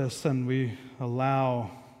purpose, and we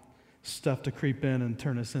allow stuff to creep in and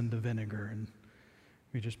turn us into vinegar, and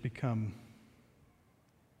we just become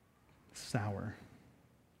sour.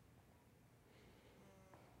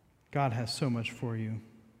 God has so much for you.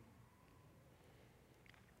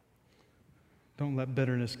 Don't let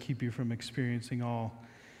bitterness keep you from experiencing all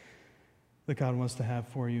that God wants to have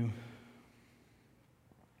for you.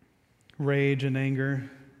 Rage and anger,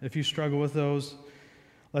 if you struggle with those,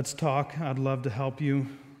 let's talk. I'd love to help you.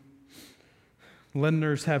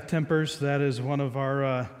 Lenders have tempers. That is one of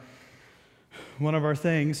our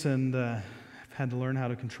things, and I've had to learn how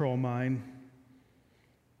to control mine.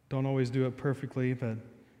 Don't always do it perfectly, but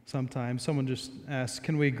sometimes. Someone just asks,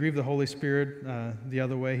 can we grieve the Holy Spirit the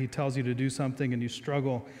other way? He tells you to do something and you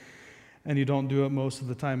struggle and you don't do it most of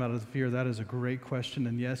the time out of fear. That is a great question,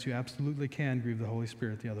 and yes, you absolutely can grieve the Holy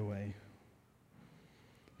Spirit the other way.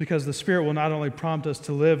 Because the Spirit will not only prompt us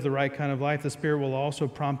to live the right kind of life, the Spirit will also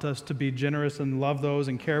prompt us to be generous and love those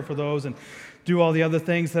and care for those and do all the other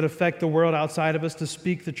things that affect the world outside of us, to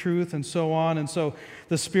speak the truth and so on. And so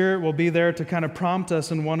the Spirit will be there to kind of prompt us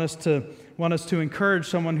and want us to encourage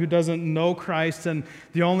someone who doesn't know Christ. And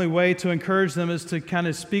the only way to encourage them is to kind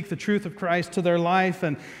of speak the truth of Christ to their life.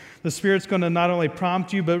 And the Spirit's going to not only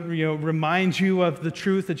prompt you, but remind you of the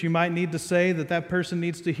truth that you might need to say, that person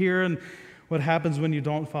needs to hear. And what happens when you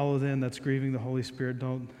don't follow them? That's grieving the Holy Spirit.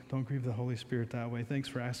 Don't grieve the Holy Spirit that way. Thanks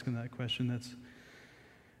for asking that question. That's a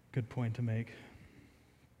good point to make.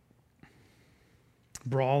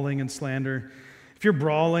 Brawling and slander. If you're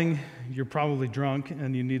brawling, you're probably drunk,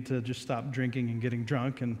 and you need to just stop drinking and getting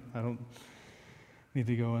drunk, and I don't need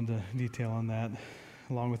to go into detail on that,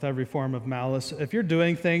 along with every form of malice. If you're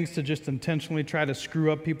doing things to just intentionally try to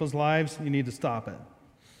screw up people's lives, you need to stop it.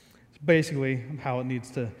 It's basically how it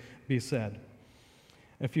needs to be said.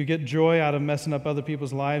 If you get joy out of messing up other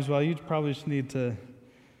people's lives, well, you probably just need to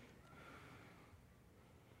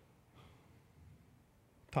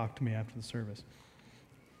talk to me after the service.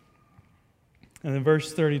 And in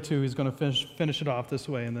verse 32, he's going to finish it off this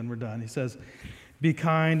way, and then we're done. He says, be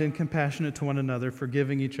kind and compassionate to one another,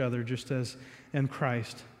 forgiving each other, just as in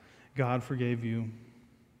Christ God forgave you.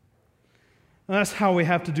 And that's how we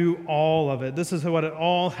have to do all of it. This is what it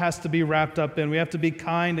all has to be wrapped up in. We have to be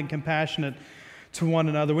kind and compassionate to one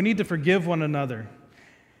another. We need to forgive one another.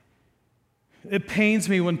 It pains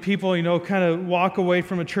me when people, kind of walk away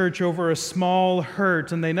from a church over a small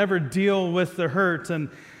hurt, and they never deal with the hurt and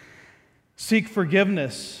seek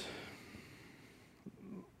forgiveness.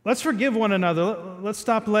 Let's forgive one another. Let's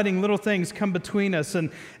stop letting little things come between us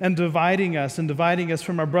and dividing us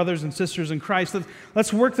from our brothers and sisters in Christ.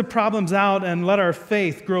 Let's work the problems out and let our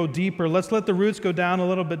faith grow deeper. Let's let the roots go down a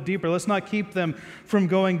little bit deeper. Let's not keep them from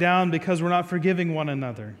going down because we're not forgiving one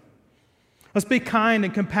another. Let's be kind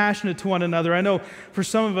and compassionate to one another. I know for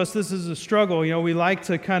some of us this is a struggle. We like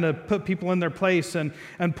to kind of put people in their place and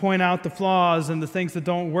point out the flaws and the things that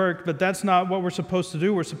don't work, but that's not what we're supposed to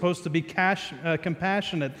do. We're supposed to be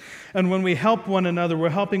compassionate. And when we help one another, we're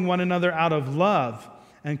helping one another out of love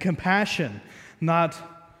and compassion, not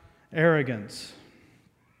arrogance.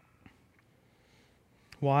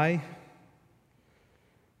 Why?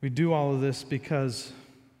 We do all of this because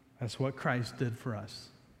that's what Christ did for us.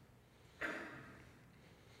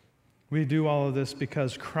 We do all of this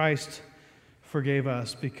because Christ forgave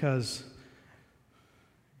us, because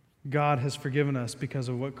God has forgiven us because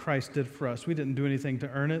of what Christ did for us. We didn't do anything to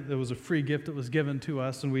earn it. It was a free gift that was given to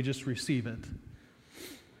us, and we just receive it.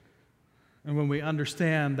 And when we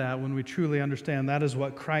understand that, when we truly understand that is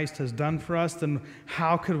what Christ has done for us, then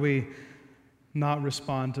how could we not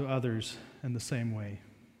respond to others in the same way?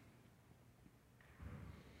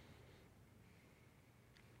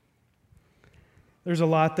 There's a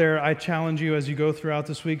lot there. I challenge you as you go throughout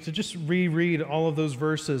this week to just reread all of those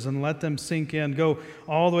verses and let them sink in. Go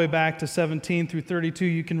all the way back to 17 through 32.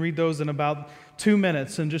 You can read those in about 2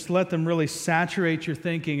 minutes and just let them really saturate your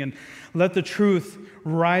thinking and let the truth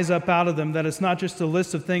rise up out of them, that it's not just a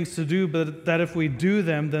list of things to do, but that if we do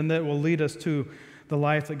them, then that will lead us to the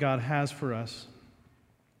life that God has for us.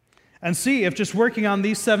 And see if just working on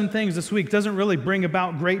these 7 things this week doesn't really bring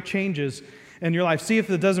about great changes in your life. See if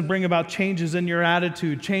it doesn't bring about changes in your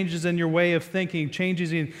attitude, changes in your way of thinking,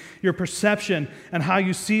 changes in your perception and how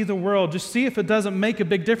you see the world. Just see if it doesn't make a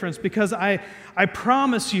big difference, because I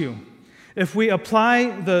promise you, if we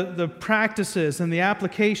apply the practices and the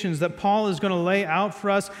applications that Paul is going to lay out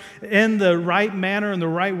for us in the right manner and the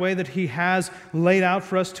right way that he has laid out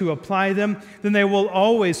for us to apply them, then they will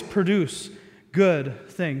always produce good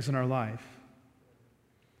things in our life.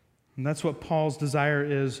 And that's what Paul's desire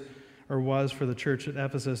is, or was, for the church at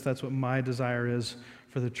Ephesus. That's what my desire is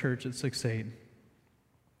for the church at 6-8.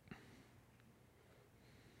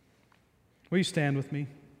 Will you stand with me?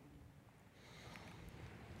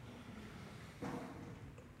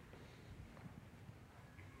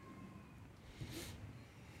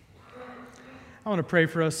 I want to pray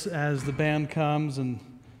for us as the band comes and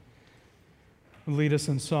lead us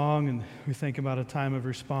in song, and we think about a time of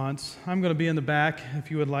response. I'm going to be in the back.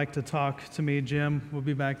 If you would like to talk to me, Jim will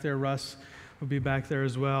be back there. Russ will be back there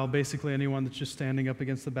as well. Basically, anyone that's just standing up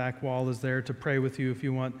against the back wall is there to pray with you if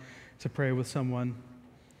you want to pray with someone.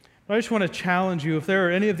 But I just want to challenge you, if there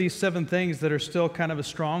are any of these 7 things that are still kind of a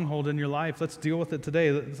stronghold in your life, let's deal with it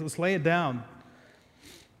today. Let's lay it down.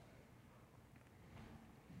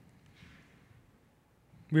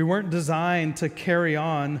 We weren't designed to carry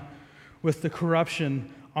on with the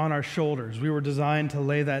corruption on our shoulders. We were designed to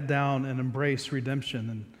lay that down and embrace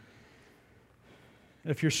redemption. And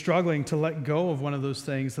if you're struggling to let go of one of those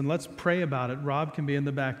things, then let's pray about it. Rob can be in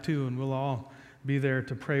the back too, and we'll all be there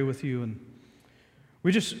to pray with you. And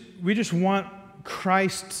we just want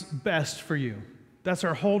Christ's best for you. That's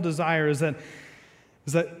our whole desire, is that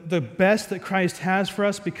the best that Christ has for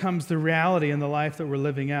us becomes the reality in the life that we're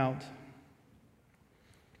living out.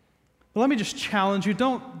 But let me just challenge you.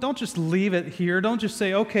 Don't just leave it here. Don't just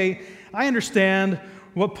say, okay, I understand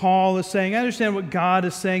what Paul is saying. I understand what God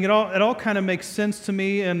is saying. It all kind of makes sense to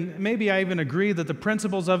me, and maybe I even agree that the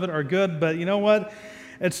principles of it are good, but you know what?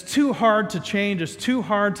 It's too hard to change. It's too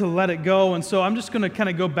hard to let it go, and so I'm just going to kind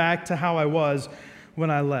of go back to how I was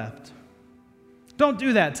when I left. Don't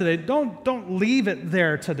do that today. Don't leave it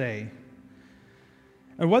there today.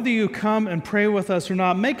 And whether you come and pray with us or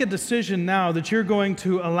not, make a decision now that you're going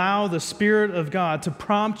to allow the Spirit of God to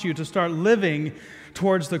prompt you to start living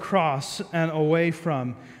towards the cross and away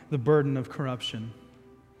from the burden of corruption.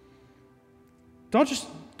 Don't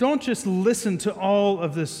just listen to all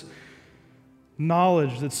of this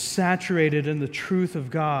knowledge that's saturated in the truth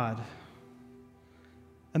of God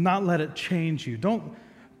and not let it change you. Don't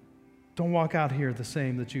walk out here the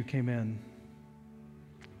same that you came in.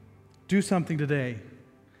 Do something today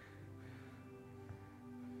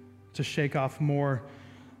to shake off more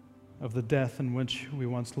of the death in which we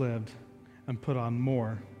once lived and put on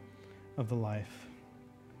more of the life.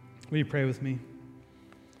 Will you pray with me?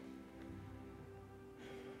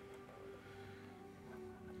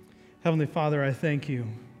 Heavenly Father, I thank you.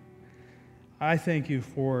 I thank you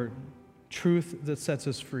for truth that sets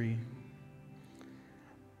us free.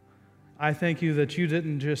 I thank you that you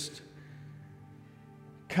didn't just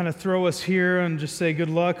kind of throw us here and just say, good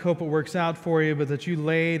luck, hope it works out for you, but that you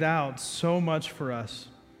laid out so much for us.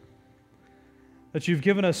 That you've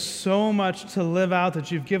given us so much to live out,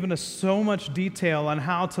 that you've given us so much detail on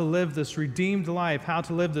how to live this redeemed life, how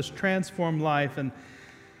to live this transformed life. And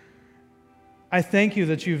I thank you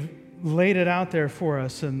that you've laid it out there for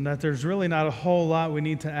us and that there's really not a whole lot we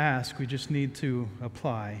need to ask. We just need to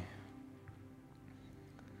apply.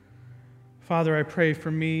 Father, I pray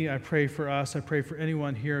for me, I pray for us, I pray for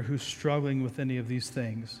anyone here who's struggling with any of these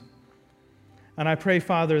things. And I pray,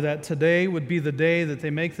 Father, that today would be the day that they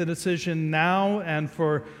make the decision now and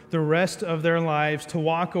for the rest of their lives to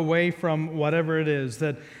walk away from whatever it is,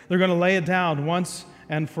 that they're going to lay it down once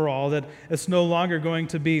and for all, that it's no longer going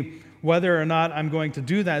to be whether or not I'm going to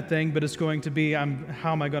do that thing, but it's going to be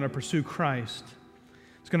how am I going to pursue Christ?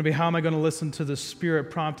 It's going to be how am I going to listen to the Spirit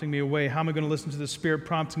prompting me away? How am I going to listen to the Spirit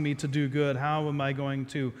prompting me to do good? How am I going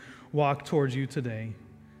to walk towards you today?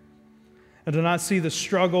 And to not see the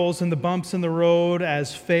struggles and the bumps in the road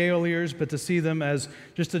as failures, but to see them as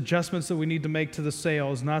just adjustments that we need to make to the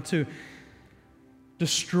sails, not to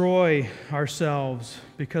destroy ourselves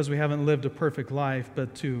because we haven't lived a perfect life,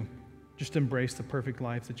 but to just embrace the perfect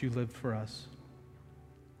life that you lived for us.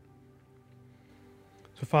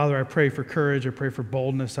 So, Father, I pray for courage, I pray for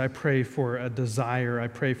boldness, I pray for a desire, I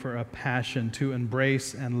pray for a passion to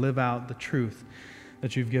embrace and live out the truth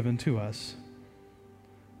that you've given to us.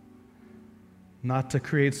 Not to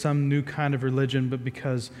create some new kind of religion, but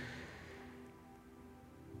because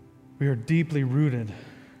we are deeply rooted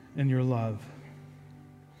in your love.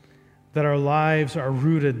 That our lives are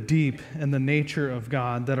rooted deep in the nature of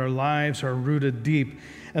God, that our lives are rooted deep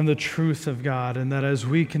in the truth of God, and that as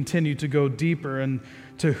we continue to go deeper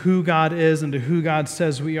into who God is and to who God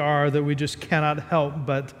says we are, that we just cannot help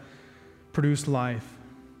but produce life.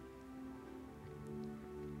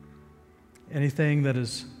 Anything that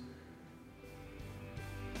is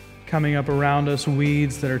coming up around us,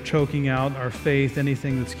 weeds that are choking out our faith,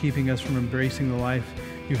 anything that's keeping us from embracing the life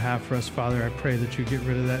you have for us, Father, I pray that you get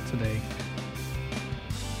rid of that today.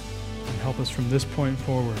 And help us from this point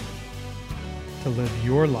forward to live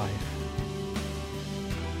your life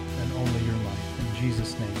and only your life. In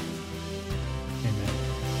Jesus' name.